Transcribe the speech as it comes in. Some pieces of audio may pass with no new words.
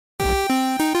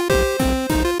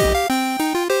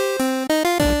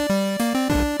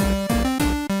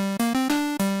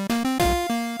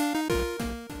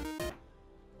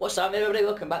What's up everybody,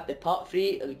 welcome back to part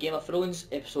 3 of Game of Thrones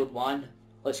episode 1.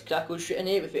 Let's crack on shooting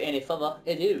it without any further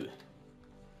ado.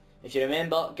 If you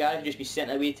remember, Gary had just been sent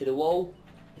away to the wall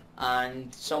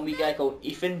and some wee guy called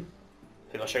Ethan,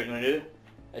 who we're shouting on now,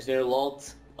 is now Lord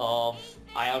of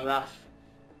Ironrath.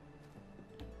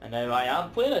 And now I am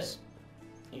playing as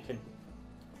Ethan.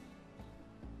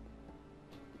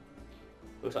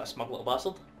 Looks like a smug little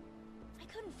bastard. I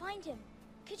couldn't find him.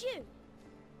 Could you?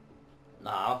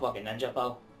 Nah, I'm a fucking ninja,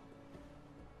 pal.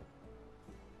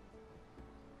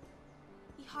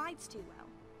 He hides too well,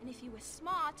 and if he were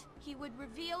smart, he would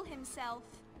reveal himself.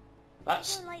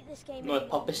 That's I don't like this game not the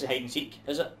anymore. purpose of hide and seek,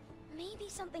 is it? Maybe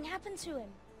something happened to him.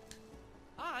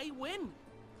 I win.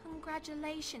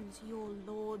 Congratulations, your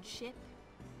lordship.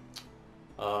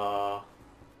 Don't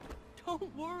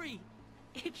worry.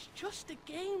 It's just a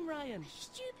game, Ryan.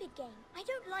 Stupid game. I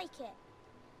don't like it.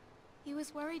 He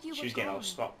was worried you She were was getting all gone.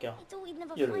 struck, girl. I thought we'd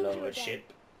never Your find you again.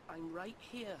 lordship. I'm right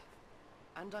here.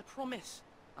 And I promise,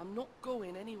 I'm not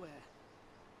going anywhere.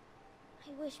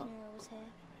 I wish Mira was here.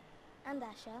 And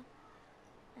Asher.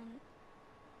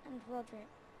 And Roderick.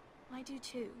 I do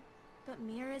too. But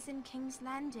Mira's in King's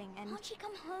Landing and... Can't she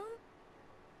come home?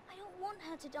 I don't want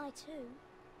her to die too.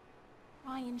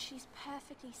 Ryan, she's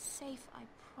perfectly safe, I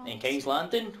promise. In King's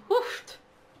Landing? Woof!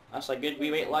 That's a good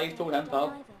wee wait live told him,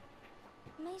 pal.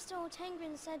 Maester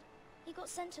Ortengrin said he got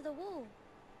sent to the wall.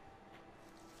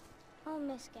 I'll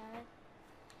miss Garrett.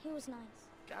 He was nice.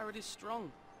 Garrett is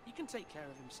strong. He can take care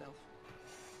of himself.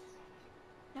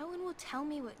 No one will tell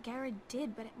me what Garrett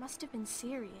did, but it must have been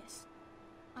serious.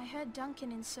 I heard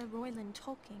Duncan and Sir Royland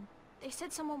talking. They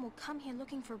said someone will come here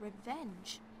looking for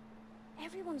revenge.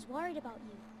 Everyone's worried about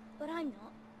you, but I'm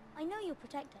not. I know you'll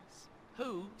protect us.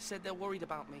 Who said they're worried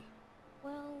about me?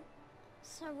 Well,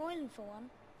 Sir Royland for one.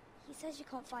 He says you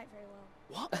can't fight very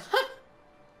well. What?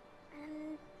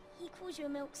 And he calls you a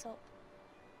milksop.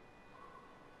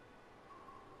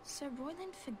 Sir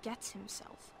Royland forgets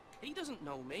himself. He doesn't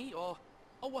know me or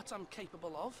what I'm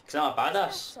capable of. Cause I'm a What does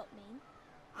badass. milksop mean?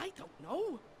 I don't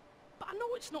know. But I know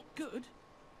it's not good.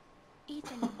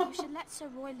 Ethan, you should let Sir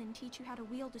Royland teach you how to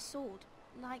wield a sword.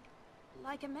 Like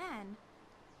a man.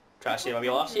 Try to save my wee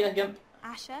lass here, Gimp.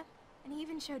 Asher, and he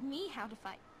even showed me how to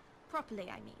fight. Properly,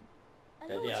 I mean. A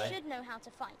Did lord he? should know how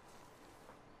to fight.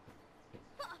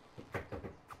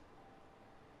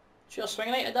 Sure,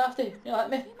 swinging out, Dafty. You like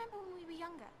me? Do you remember when we were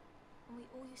younger? When we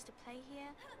all used to play here?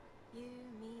 You,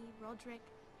 me, Roderick,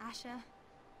 Asher.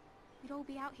 We'd all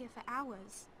be out here for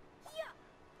hours. Yeah.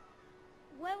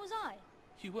 Where was I?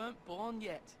 You weren't born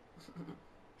yet.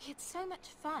 We had so much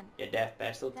fun. You deaf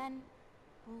bastard. Then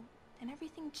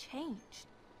everything changed.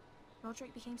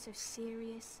 Roderick became so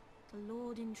serious, the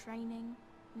Lord in training,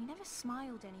 and he never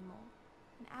smiled anymore.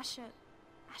 And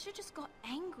Asher just got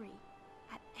angry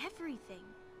at everything.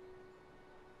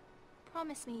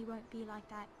 Promise me you won't be like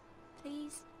that.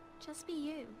 Please, just be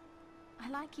you. I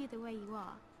like you the way you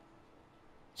are.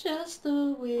 Just the I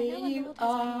know way a you lord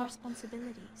has many are.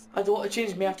 responsibilities. I don't want to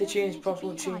change me, I have to You don't change, need promise be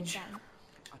won't like change. them.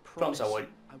 I Promise I won't.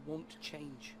 I won't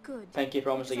change. Good. Thank you,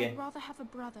 promise Because again. I'd rather have a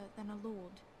brother than a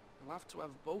lord. I'll have to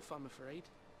have both, I'm afraid.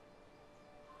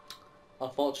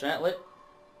 Unfortunately.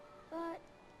 But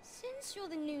since you're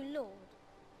the new lord,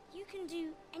 you can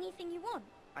do anything you want.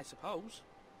 I suppose.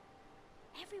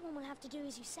 Everyone will have to do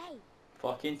as you say.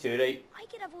 Fucking too right. I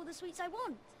could have all the sweets I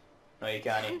want. No you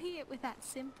can't. Only it was that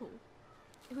simple.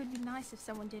 It would be nice if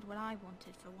someone did what I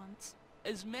wanted for once.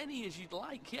 As many as you'd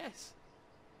like, yes.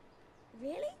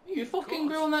 Really? You fucking course.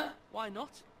 grown that? Why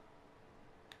not?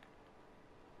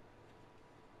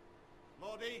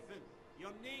 Lord Ethan, you're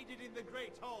needed in the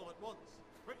Great Hall at once.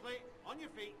 Quickly, on your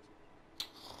feet.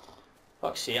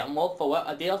 Fuck's sake, I'm off for what,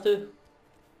 a day or two?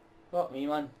 Fuck me,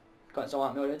 man. Got some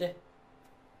at me already.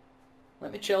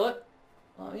 Let me chill it.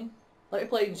 Know what I mean? Let me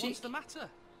play and seek. What's the matter?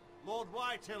 Lord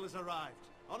Whitetail has arrived,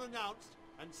 unannounced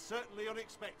and certainly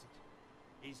unexpected.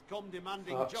 He's come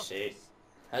demanding Fuck's justice. sake.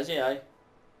 Has he, aye?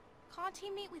 Can't he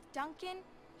meet with Duncan?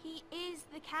 He is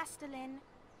the Castellan.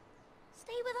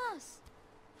 Stay with us.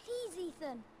 Please,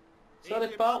 Ethan. Sorry,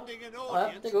 He's pal. demanding an I'll have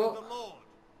audience to with go. the Lord.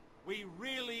 We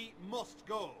really must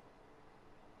go.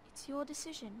 It's your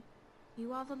decision.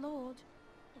 You are the Lord.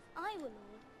 If I were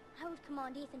lord, I would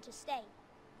command Ethan to stay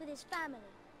with his family.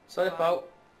 Sorry, Fine. pal.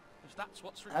 If that's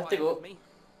what's I have required to go. of me.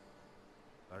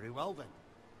 Very well then.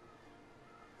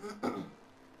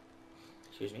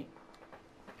 Excuse me.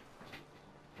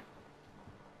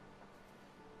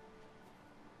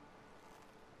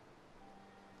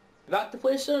 Back to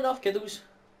play soon enough, kiddos.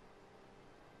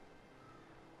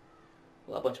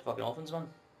 What a bunch of fucking orphans, man.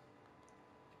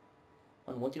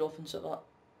 Unwanted orphans at that.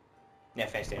 No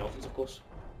offence to any orphans, of course.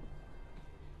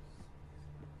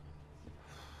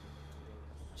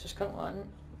 It's just kind of like...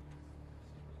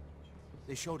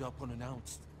 They showed up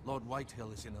unannounced. Lord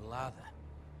Whitehill is in a lather.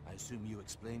 I assume you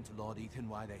explained to Lord Ethan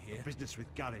why they're here? Business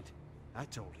with Garrett. I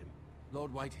told him.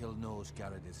 Lord Whitehill knows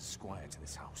Garrett is a squire to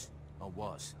this house. Or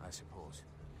was, I suppose.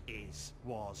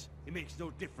 Was. It makes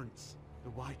no difference. The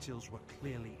Whitehills were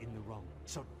clearly in the wrong,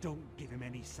 so don't give him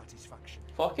any satisfaction.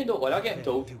 Fucking don't worry, I'll get him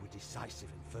told. You were decisive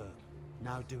and firm.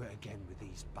 Now do it again with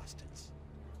these bastards.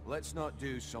 Let's not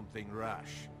do something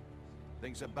rash.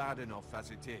 Things are bad enough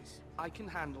as it is. I can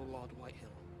handle Lord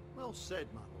Whitehill. Well said,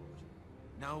 my lord.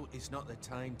 Now is not the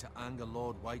time to anger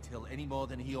Lord Whitehill any more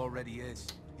than he already is.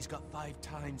 He's got 5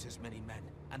 times as many men,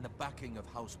 and the backing of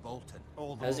House Bolton.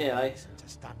 All the Has more he, aye? reason to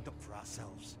stand up for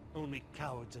ourselves. Only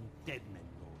cowards and dead men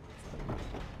roll over.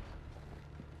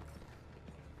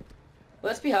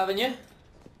 Let's be having you.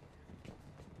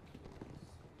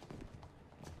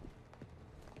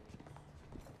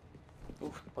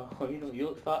 Oof, well, you know, you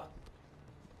look fat.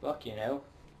 Fucking hell.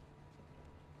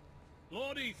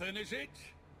 Lord Ethan, is it?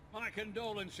 My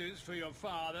condolences for your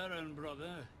father and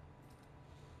brother.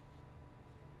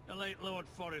 The late Lord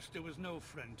Forrester was no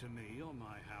friend to me or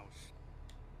my house.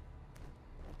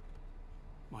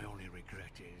 My only regret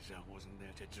is I wasn't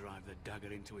there to drive the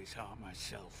dagger into his heart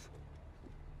myself.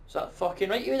 Is that fucking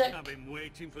right, you dick? I've been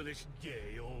waiting for this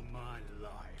day all my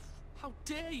life. How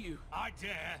dare you? I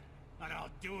dare, and I'll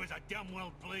do as I damn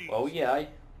well please. Oh yeah, aye.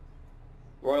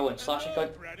 Royal and slash a Hello,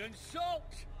 cunt. bread and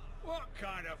salt. What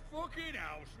kind of fucking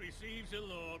house receives a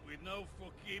lord with no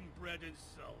fucking bread and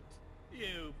salt?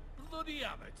 You bloody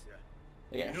amateur.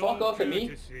 You're getting No fuck off at me.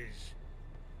 courtesies.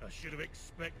 I should have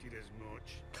expected as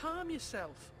much. Calm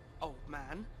yourself, old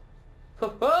man.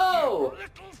 Ho ho! You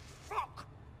little fuck!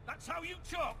 That's how you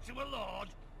talk to a lord?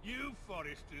 You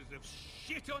Forresters have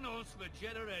shit on us for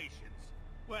generations.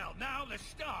 Well, now the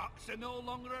Starks are no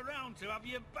longer around to have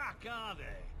your back, are they?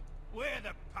 We're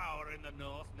the power in the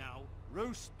north now.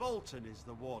 Roose Bolton is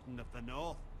the Warden of the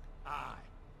North. Aye.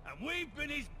 And we've been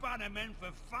his bannermen for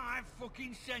 5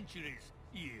 fucking centuries.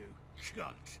 You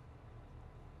cunt.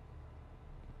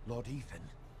 Lord Ethan,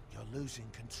 you're losing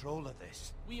control of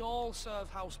this. We all serve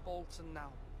House Bolton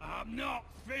now. I'm not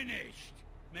finished.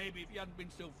 Maybe if you hadn't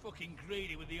been so fucking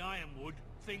greedy with the ironwood,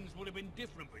 things would have been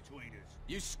different between us.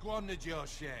 You squandered your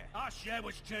share. Our share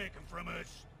was taken from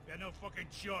us. We had no fucking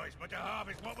choice but to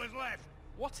harvest what was left.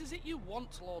 What is it you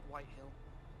want, Lord Whitehill?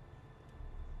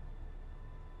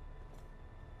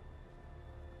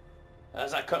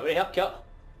 That's that cut with a haircut.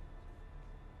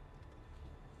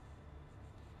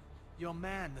 Your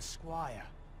man, the squire.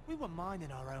 We were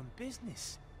minding our own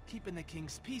business, keeping the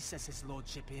king's peace, as his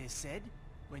lordship here said,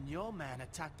 when your man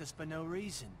attacked us for no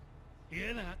reason.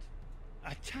 Hear that?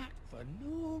 Attacked for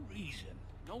no reason.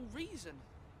 No reason.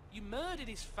 You murdered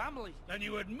his family. Then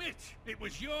you admit it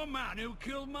was your man who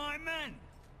killed my men.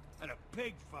 And a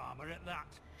pig farmer at that.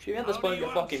 Should we have this How point do your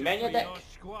you fucking answer men, you for dick? your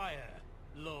squire,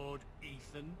 Lord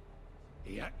Ethan?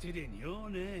 He acted in your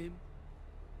name.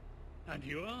 And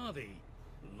you are the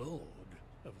lord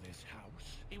of this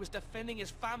house. He was defending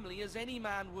his family as any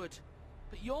man would.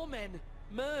 But your men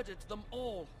murdered them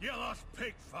all. You lost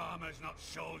pig farmers, not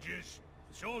soldiers.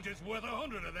 The soldiers worth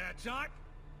 100 of their type.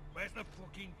 Where's the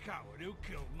fucking coward who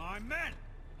killed my men?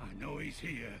 I know he's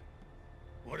here.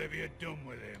 What have you done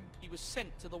with him? He was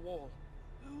sent to the wall.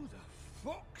 Who the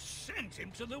fuck sent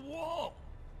him to the wall?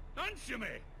 Answer me!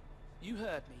 You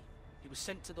heard me. He was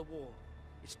sent to the wall.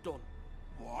 It's done.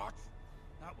 What?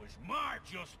 That was my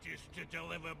justice to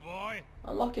deliver, boy.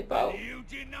 Unlucky, pal. And you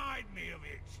denied me of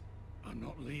it. I'm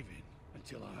not leaving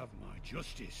until I have my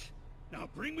justice. Now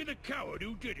bring me the coward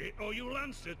who did it, or you'll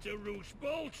answer to Roose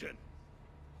Bolton.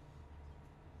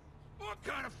 What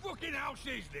kind of fucking house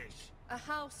is this? A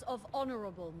house of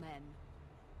honorable men.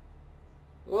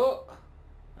 Oh,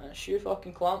 that's you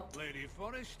fucking clamp. Lady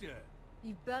Forrester.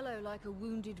 You bellow like a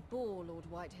wounded boar, Lord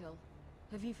Whitehill.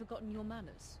 Have you forgotten your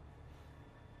manners?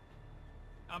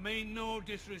 I mean no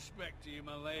disrespect to you,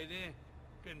 my lady,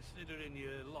 considering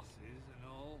your losses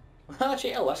and all.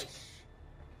 Actually, a list.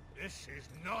 This is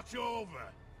not over.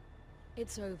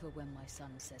 It's over when my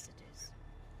son says it is.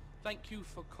 Thank you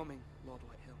for coming, Lord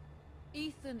Whitehill.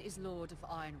 Ethan is Lord of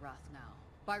Ironrath now.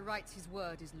 By rights, his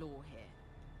word is law here.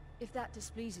 If that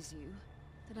displeases you,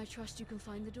 then I trust you can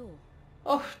find the door.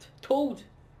 Oh, told.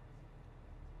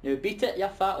 Now beat it, you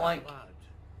fat wank. That lad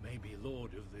may be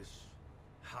lord of this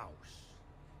house,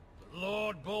 but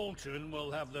Lord Bolton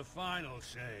will have the final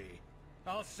say.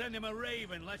 I'll send him a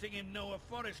raven letting him know a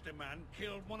Forrester man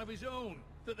killed one of his own.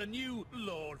 That the new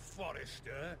Lord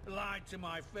Forrester lied to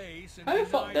my face and How the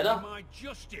fuck denied did me I? my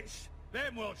justice.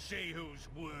 Then we'll see whose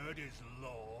word is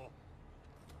law.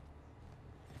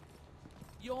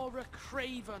 You're a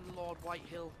craven, Lord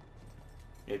Whitehill.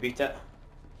 Repeat it.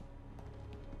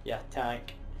 Yeah,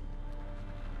 tank.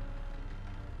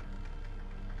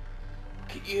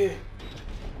 Look at you.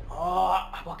 Oh,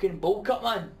 fucking bowl cut,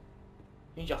 man.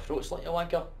 Means your throat slit, you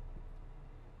wanker.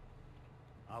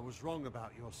 I was wrong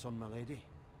about your son, my lady.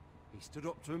 He stood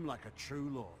up to him like a true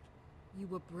lord. You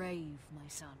were brave, my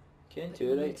son. Can't But do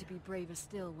you'll it, need right? to be braver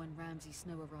still when Ramsay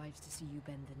Snow arrives to see you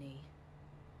bend the knee.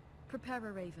 Prepare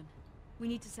a raven. We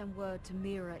need to send word to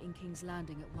Mira in King's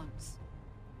Landing at once.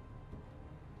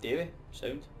 Do we?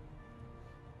 Sound.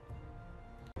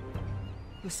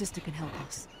 Your sister can help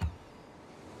us.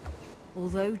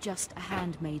 Although just a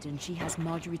handmaiden, she has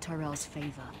Marjorie Tyrell's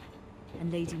favor.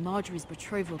 And Lady Marjorie's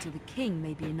betrothal to the king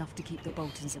may be enough to keep the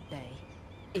Boltons at bay.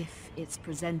 If it's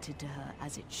presented to her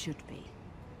as it should be.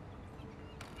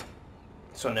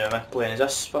 So now am I playing as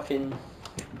this fucking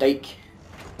dyke?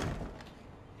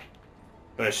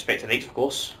 No respect to dykes, of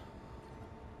course.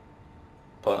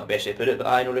 Probably not the best way to put it, but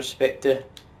I no respect to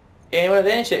anyone of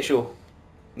any sexual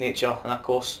nature in that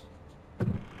course.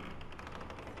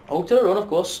 All to their own, of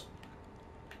course.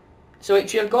 So White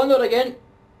Tree of Gondor again.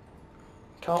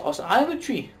 Carl, it's an ivory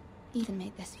tree. Ethan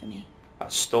made this for me.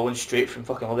 That's stolen straight from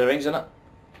fucking Lord of the Rings, isn't it?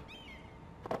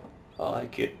 Oh, how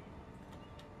cute.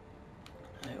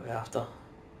 Right, we're after.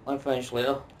 11 inches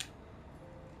later.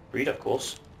 Read, of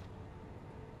course.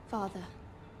 Father,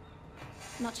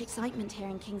 much excitement here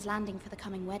in King's Landing for the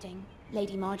coming wedding.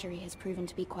 Lady Marjorie has proven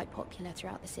to be quite popular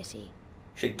throughout the city.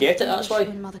 Should get it, I that's wish why. you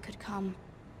and Mother could come,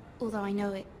 although I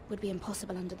know it would be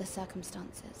impossible under the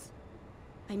circumstances.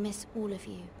 I miss all of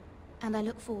you, and I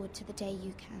look forward to the day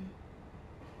you can.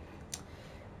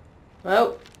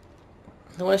 Well,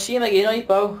 I want to see him again, aye,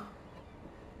 pal?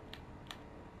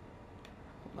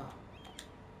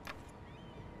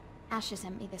 Asher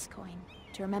sent me this coin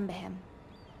to remember him.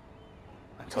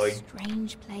 A What coin. a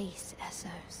strange place,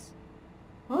 Essos.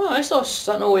 Oh, I saw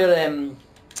something where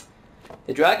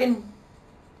the dragon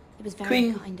It was very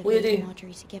Queen kind of lady Lady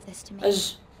Marjorie to give this to me.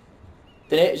 is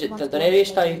is it Once Daenerys belonged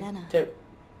to type? Lena.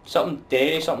 Something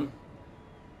Daenerys something.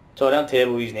 Sorry, I'm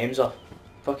terrible with these names. Are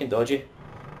fucking dodgy.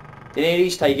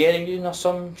 Daenerys Targaryen or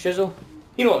some shizzle.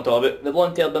 You know what I'm talking about? The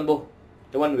blonde tailed bimbo.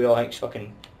 The one we all think's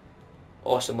fucking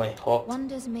awesomely hot.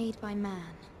 Wonders Made by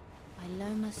Man by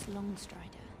Lomas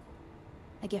Longstrider.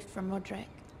 A gift from Roderick.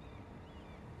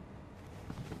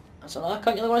 That's another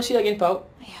cunt you want to see again, pal.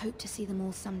 I hope to see them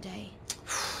all someday.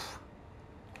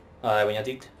 Aye, when you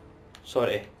did.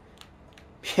 Sorry.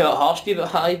 Be a bit harsh,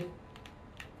 but aye.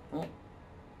 Oh.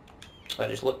 I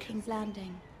just look. King's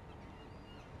Landing.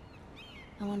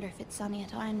 I wonder if it's sunny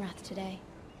at Ironrath today.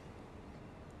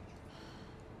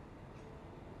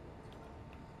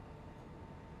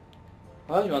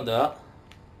 Why would you want to do that?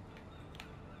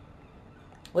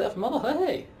 Letter from Mother,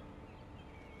 hey!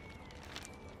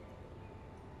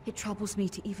 It troubles me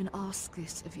to even ask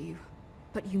this of you,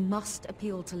 but you must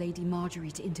appeal to Lady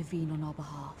Marjorie to intervene on our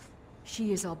behalf.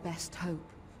 She is our best hope,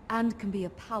 and can be a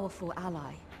powerful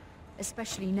ally,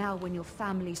 especially now when your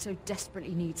family so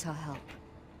desperately needs her help.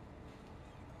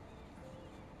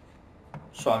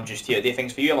 So I'm just here to do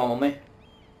things for you, my mummy.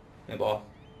 No bother.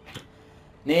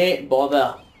 No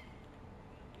bother.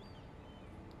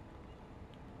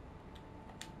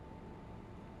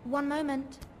 One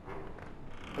moment.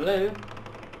 Hello?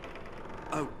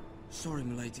 Oh, sorry,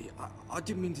 milady. I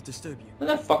didn't mean to disturb you. Who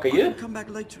the fuck are I you? can come back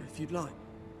later if you'd like.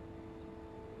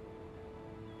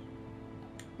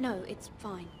 No, it's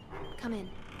fine. Come in.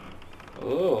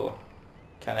 Oh.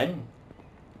 Come in.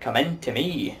 Come in to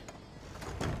me.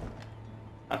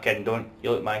 I'm kidding, don't.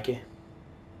 You look manky.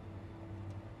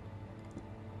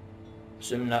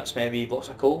 Assuming that's maybe blocks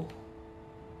of coal.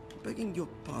 Begging your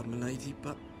pardon, milady,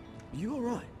 but you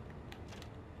alright?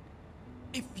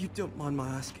 If you don't mind my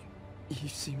asking, you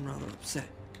seem rather upset.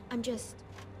 I'm just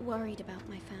worried about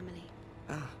my family.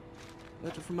 Ah,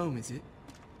 letter from home, is it?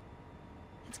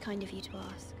 It's kind of you to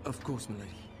ask. Of course, milady.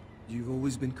 You've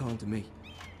always been kind to me.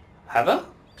 Have I?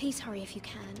 Please hurry if you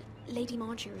can. Lady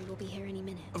Marjorie will be here any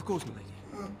minute. Of course,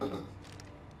 milady.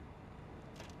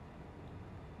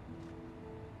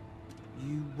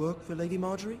 You work for Lady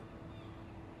Marjorie?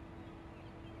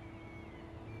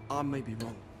 I may be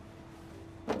wrong,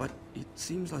 but it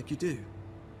seems like you do.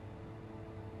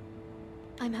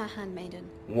 I'm her handmaiden.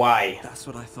 Why? That's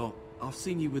what I thought. I've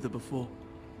seen you with her before.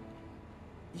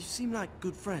 You seem like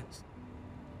good friends.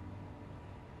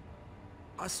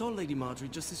 I saw Lady Marjorie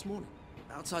just this morning,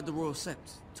 outside the Royal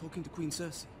Sept, talking to Queen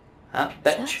Cersei. Huh,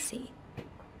 bitch? Cersei.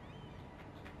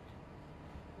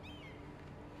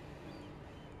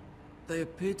 They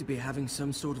appeared to be having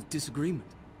some sort of disagreement.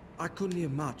 I couldn't hear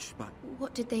much, but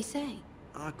What did they say?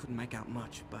 I couldn't make out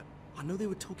much, but I know they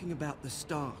were talking about the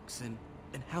Starks and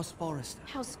House Forrester.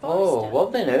 House Oh, Forrester?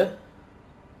 lovely now.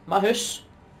 My house.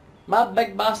 My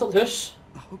big bastard house.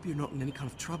 I hope you're not in any kind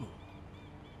of trouble.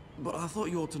 But I thought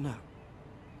you ought to know.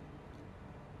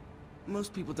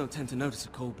 Most people don't tend to notice a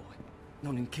callboy.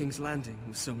 Not in King's Landing,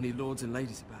 with so many lords and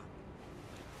ladies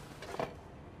about.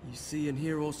 You see and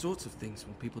hear all sorts of things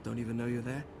when people don't even know you're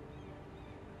there.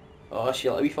 Oh, so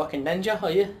you're like a wee fucking ninja,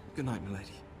 are you? Good night, my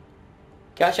lady.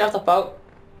 Catch you after, pal.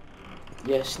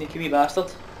 You sneaky wee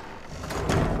bastard.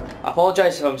 I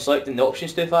apologise if I'm selecting the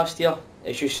options too fast here.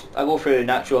 It's just, I go through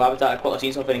natural habitat, I quickly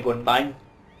see something and go and bang.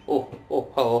 Oh,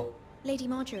 hello. Lady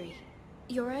Marjorie,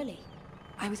 you're early.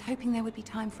 I was hoping there would be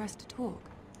time for us to talk.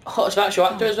 Oh, it's an actual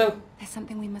actor as well. There's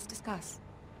something we must discuss.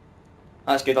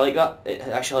 That's good, I like that. It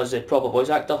actually has a proper voice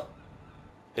actor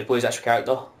who plays the actual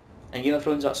character. In Game of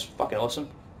Thrones, that's fucking awesome.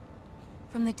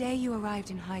 From the day you arrived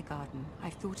in Highgarden,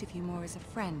 I've thought of you more as a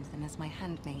friend than as my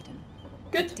handmaiden.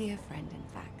 Good. A dear friend, in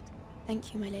fact.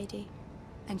 Thank you, my lady.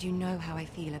 And you know how I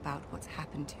feel about what's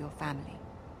happened to your family.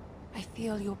 I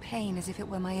feel your pain as if it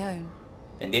were my own.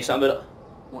 And do something about it.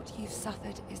 What you've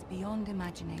suffered is beyond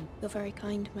imagining. You're very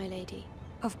kind, my lady.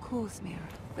 Of course, Mira,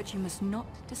 but you must not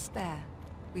despair.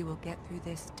 We will get through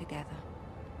this together.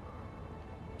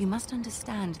 You must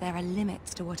understand there are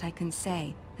limits to what I can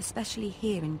say, especially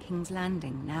here in King's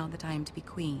Landing, now that I am to be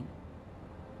queen.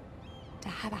 To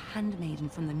have a handmaiden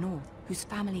from the north, whose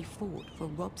family fought for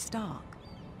Robb Stark.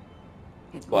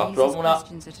 It raises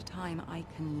questions at a time I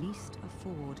can least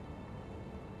afford.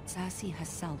 Cersei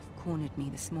herself cornered me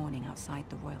this morning outside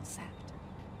the Royal Sept.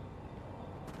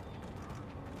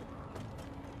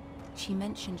 She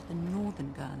mentioned the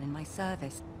northern girl in my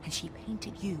service, and she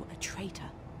painted you a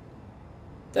traitor.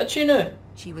 Did she know?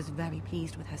 She was very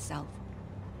pleased with herself.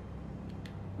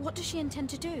 What does she intend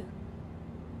to do?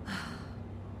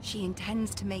 She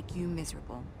intends to make you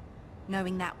miserable,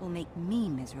 knowing that will make me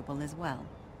miserable as well.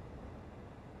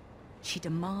 She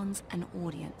demands an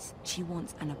audience. She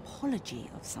wants an apology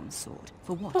of some sort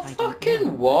for what I don't know.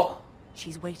 Fucking what?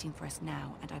 She's waiting for us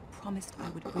now, and I promised I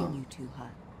would bring you to her.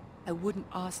 I wouldn't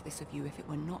ask this of you if it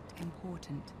were not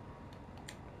important.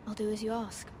 I'll do as you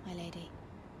ask, my lady.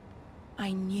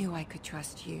 I knew I could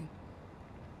trust you.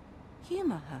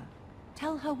 Humor her.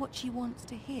 Tell her what she wants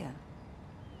to hear.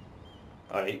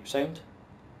 Alright, sound.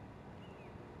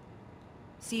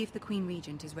 See if the Queen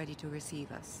Regent is ready to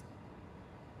receive us.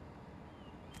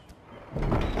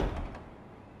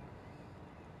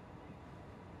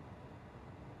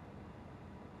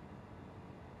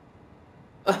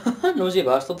 Nosy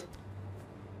bastard.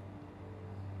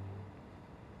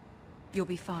 You'll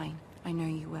be fine. I know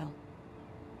you will.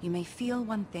 You may feel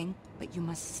one thing, but you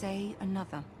must say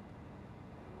another.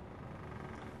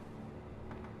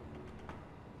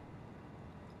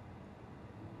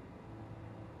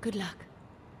 Good luck.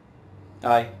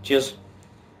 Aye, cheers.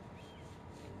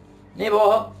 Nee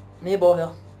ball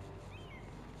here.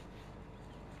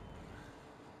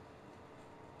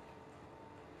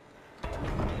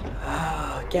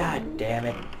 Ah, god damn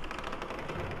it.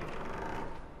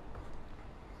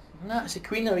 That's the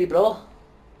Queen of wee brother.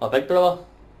 Or big brother.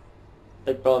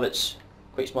 Big brother that's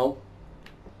quite small.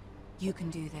 You can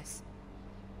do this.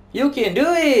 You can do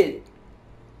it!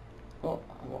 Oh,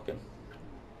 I'm walking.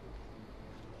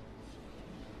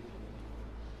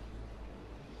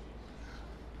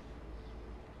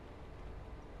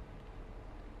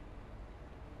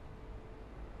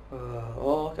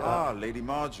 Lady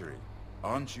Marjorie.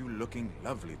 Aren't you looking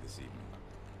lovely this evening?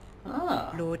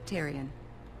 Ah. Lord Tyrion.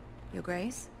 Your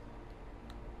Grace?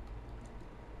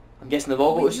 I'm guessing they've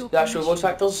all got the actual voice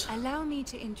actors. Allow me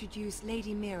to introduce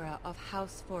Lady Mira of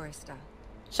House Forrester.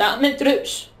 Settlement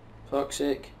troops! Fuck's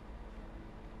sake.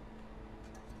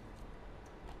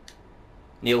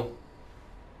 Neil.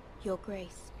 Your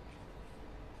Grace.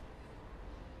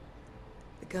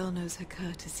 The girl knows her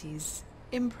courtesies.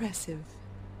 Impressive.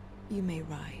 You may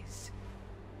rise.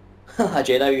 A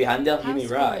Jedi with your hand there, you may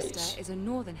House rise. Forrester is a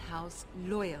northern house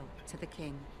loyal to the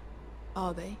king.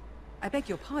 Are they? I beg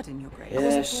your pardon, Your Grace.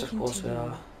 Yes, of course we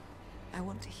are. I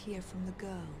want to hear from the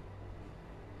girl.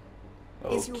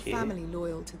 Okay. Is your family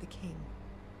loyal to the king?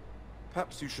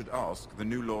 Perhaps you should ask the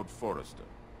new Lord Forrester.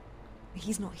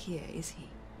 He's not here, is he?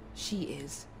 She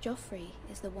is. Joffrey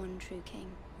is the one true king,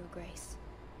 Your Grace.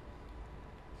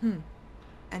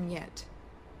 And yet,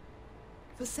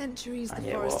 for centuries the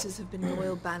Forresters have been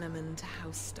loyal bannermen to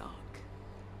House Stark.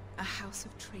 A house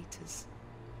of traitors.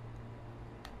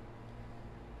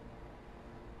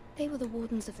 They were the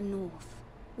Wardens of the North.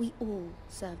 We all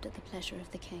served at the pleasure of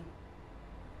the king.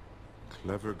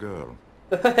 Clever girl.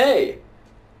 Hey!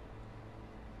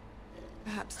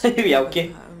 Perhaps to Yeah, recover okay.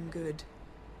 for her own good.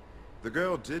 The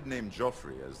girl did name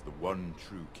Joffrey as the one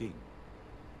true king.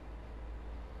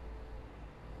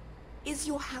 Is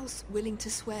your house willing to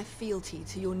swear fealty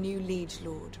to your new liege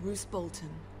lord, Roose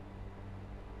Bolton?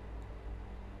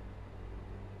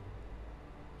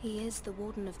 He is the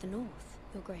Warden of the North,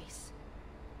 Your Grace.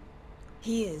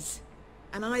 He is.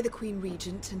 And I the Queen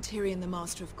Regent and Tyrion the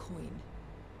Master of Coin.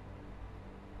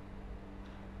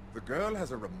 The girl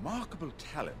has a remarkable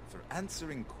talent for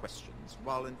answering questions,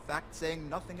 while in fact saying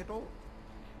nothing at all.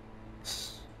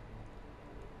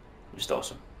 Just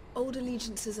awesome. Old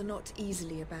allegiances are not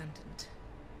easily abandoned.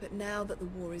 But now that the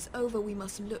war is over, we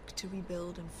must look to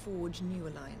rebuild and forge new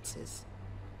alliances.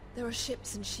 There are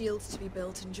ships and shields to be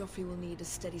built, and Joffrey will need a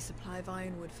steady supply of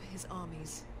ironwood for his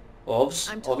armies.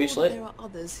 I'm told Obviously. there are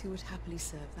others who would happily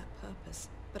serve that purpose,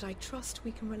 but I trust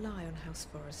we can rely on House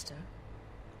Forrester.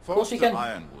 course we Forrester can.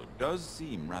 Ironwood does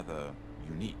seem rather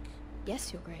unique.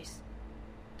 Yes, Your Grace.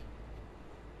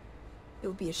 It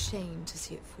would be a shame to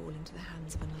see it fall into the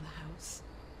hands of another house.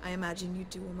 I imagine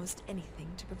you'd do almost anything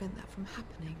to prevent that from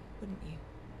happening, wouldn't you?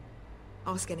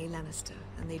 Ask any Lannister,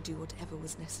 and they'd do whatever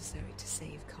was necessary to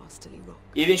save Casterly Rock.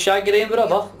 Even Shaggy and It would be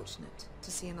brother. unfortunate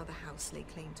to see another house lay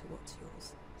claim to what's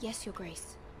yours. Yes, Your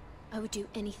Grace. I would do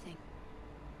anything.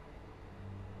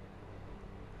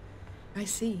 I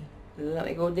see. Let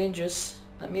me go dangerous.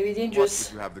 That may be What dangerous.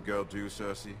 would you have the girl do,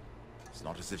 Cersei? It's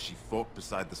not as if she fought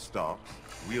beside the Stark,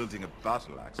 wielding a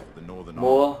battle axe for the Northern Army.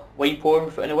 More wine pouring,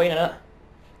 putting the wine in it.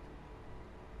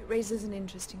 It raises an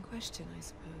interesting question, I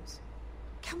suppose.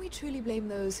 Can we truly blame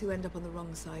those who end up on the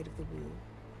wrong side of the war?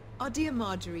 Our dear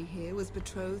Marjorie here was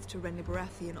betrothed to Renly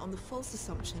Baratheon on the false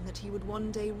assumption that he would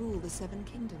one day rule the Seven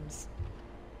Kingdoms.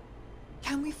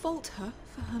 Can we fault her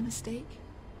for her mistake?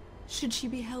 Should she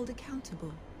be held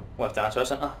accountable? We'll have to answer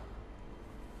this, isn't it?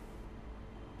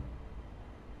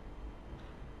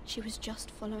 She was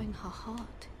just following her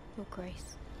heart, Your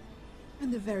Grace.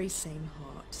 And the very same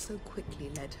heart so quickly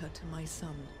led her to my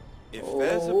son. If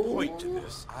there's a point to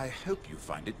this, I hope you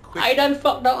find it quick. I done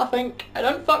fucked up, I think. I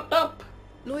done fucked up.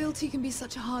 Loyalty can be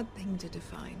such a hard thing to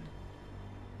define.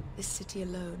 This city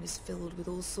alone is filled with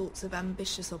all sorts of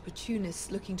ambitious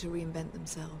opportunists looking to reinvent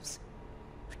themselves,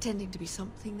 pretending to be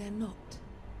something they're not.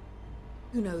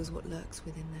 Who knows what lurks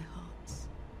within their hearts?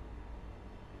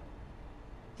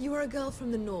 You are a girl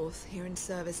from the north, here in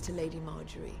service to Lady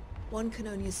Marjorie. One can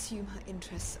only assume her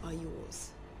interests are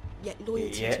yours. Yet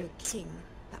loyalty to a king,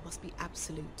 that must be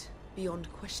absolute,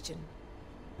 beyond question.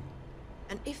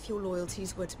 And if your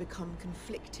loyalties were to become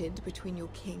conflicted between your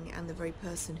king and the very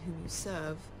person whom you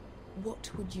serve, what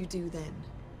would you do then?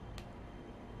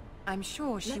 I'm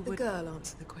sure she Let the would... girl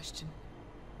answer the question.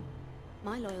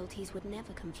 My loyalties would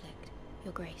never conflict,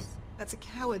 Your Grace. That's a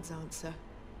coward's answer.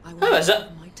 I will How is not it?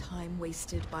 have my time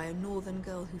wasted by a northern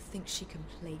girl who thinks she can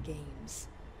play games.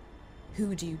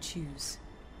 Who do you choose?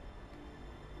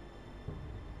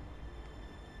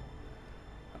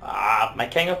 Ah, my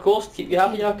king, of course. Keep you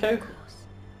happy, you cow.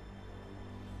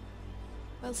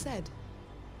 Well said.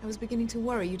 I was beginning to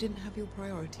worry you didn't have your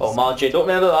priorities. Oh, Margie, don't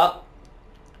remember that.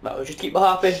 That will just keep her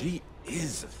happy. She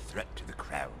is a threat to the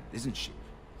crown, isn't she?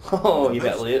 Oh, the you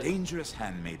better most believe it. dangerous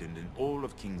handmaiden in all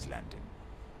of King's Landing.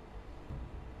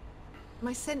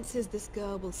 My sense is this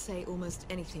girl will say almost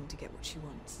anything to get what she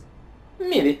wants.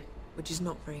 Maybe. Which is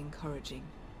not very encouraging.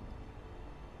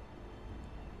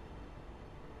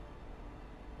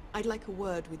 I'd like a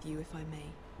word with you, if I may.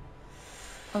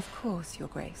 Of course, Your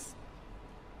Grace.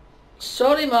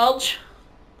 Sorry, Marge.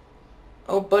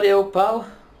 Oh, buddy, old pal.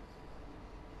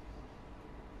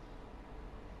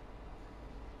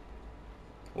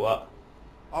 What?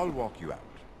 I'll walk you out.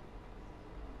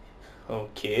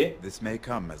 Okay. This may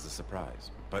come as a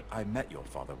surprise, but I met your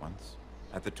father once,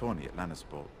 at the tourney at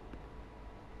Lannisport.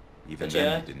 Even Did ya?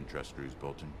 then he didn't trust Roose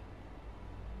Bolton.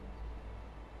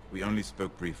 We only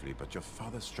spoke briefly, but your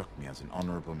father struck me as an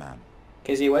honourable man.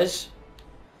 'Cause he was.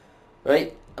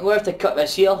 Right, I'm going to have to cut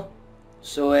this here.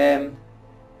 So, I'll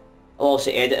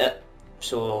also edit it,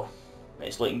 so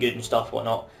it's looking good and stuff,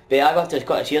 whatnot. But yeah, I've got to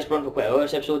cut this here, it's been for quite a while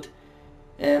this episode.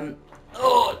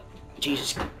 Oh,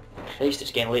 Jesus Christ,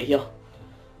 it's getting late here.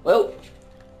 Well,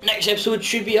 next episode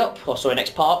should be up, or sorry,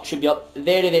 next part should be up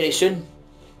very, very soon.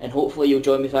 And hopefully you'll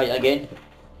join me for that again.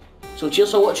 So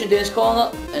cheers for watching Dennis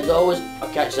Corner, and as always,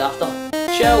 I'll catch you after.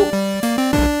 Ciao!